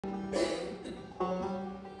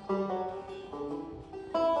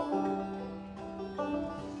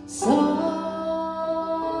Sorrow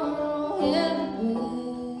in the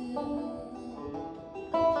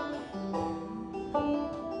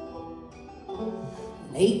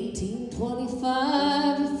in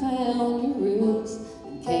 1825 you found your roots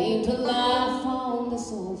and came to life on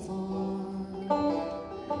this old farm.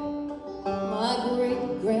 My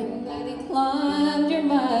great-granddaddy climbed your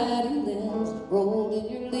mighty limbs, rolled in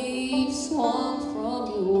your leaves, swung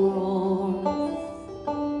from your arms.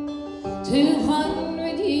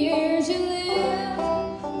 200 years you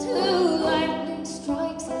lived, 2 lightning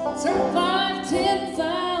strikes, survived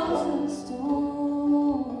 10,000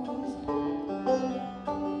 storms.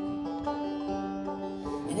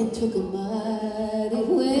 And it took a mighty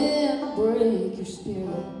wind to break your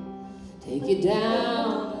spirit, take you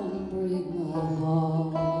down and break my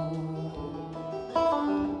heart.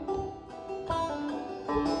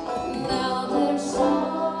 Now there's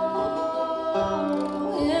sorrow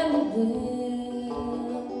in the wind,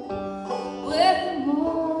 with the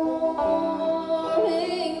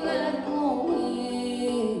morning that won't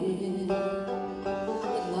end.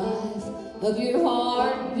 The life of your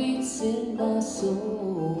heart beats in my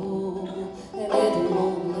soul, and it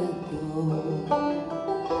won't let go.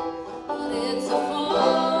 But it's a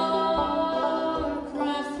far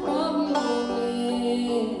cry from your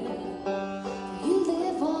end. You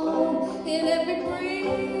live on in every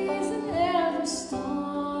breeze and every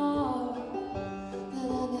star that I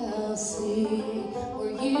now see,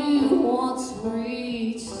 where you once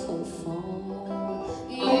reached so far.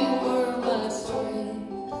 You were my strength,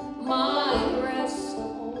 my rest, so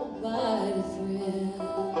mighty friend.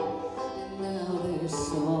 And now there's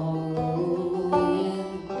sorrow in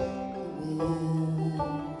the wind.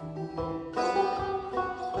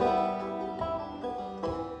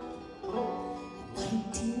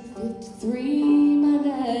 1953, my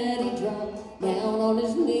daddy dropped down on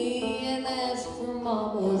his knee and asked for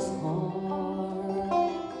mama's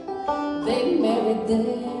heart. They married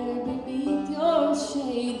there beneath your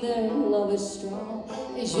shade. Their love is strong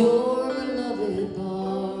as your beloved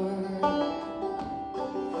bar.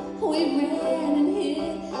 We ran and hid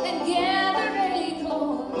and gathered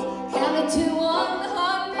acorns, counted to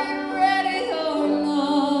 100, ready or not.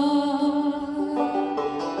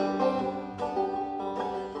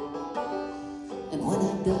 And when I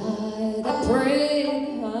died, I prayed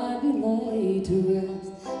I'd be laid to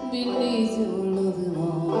rest beneath your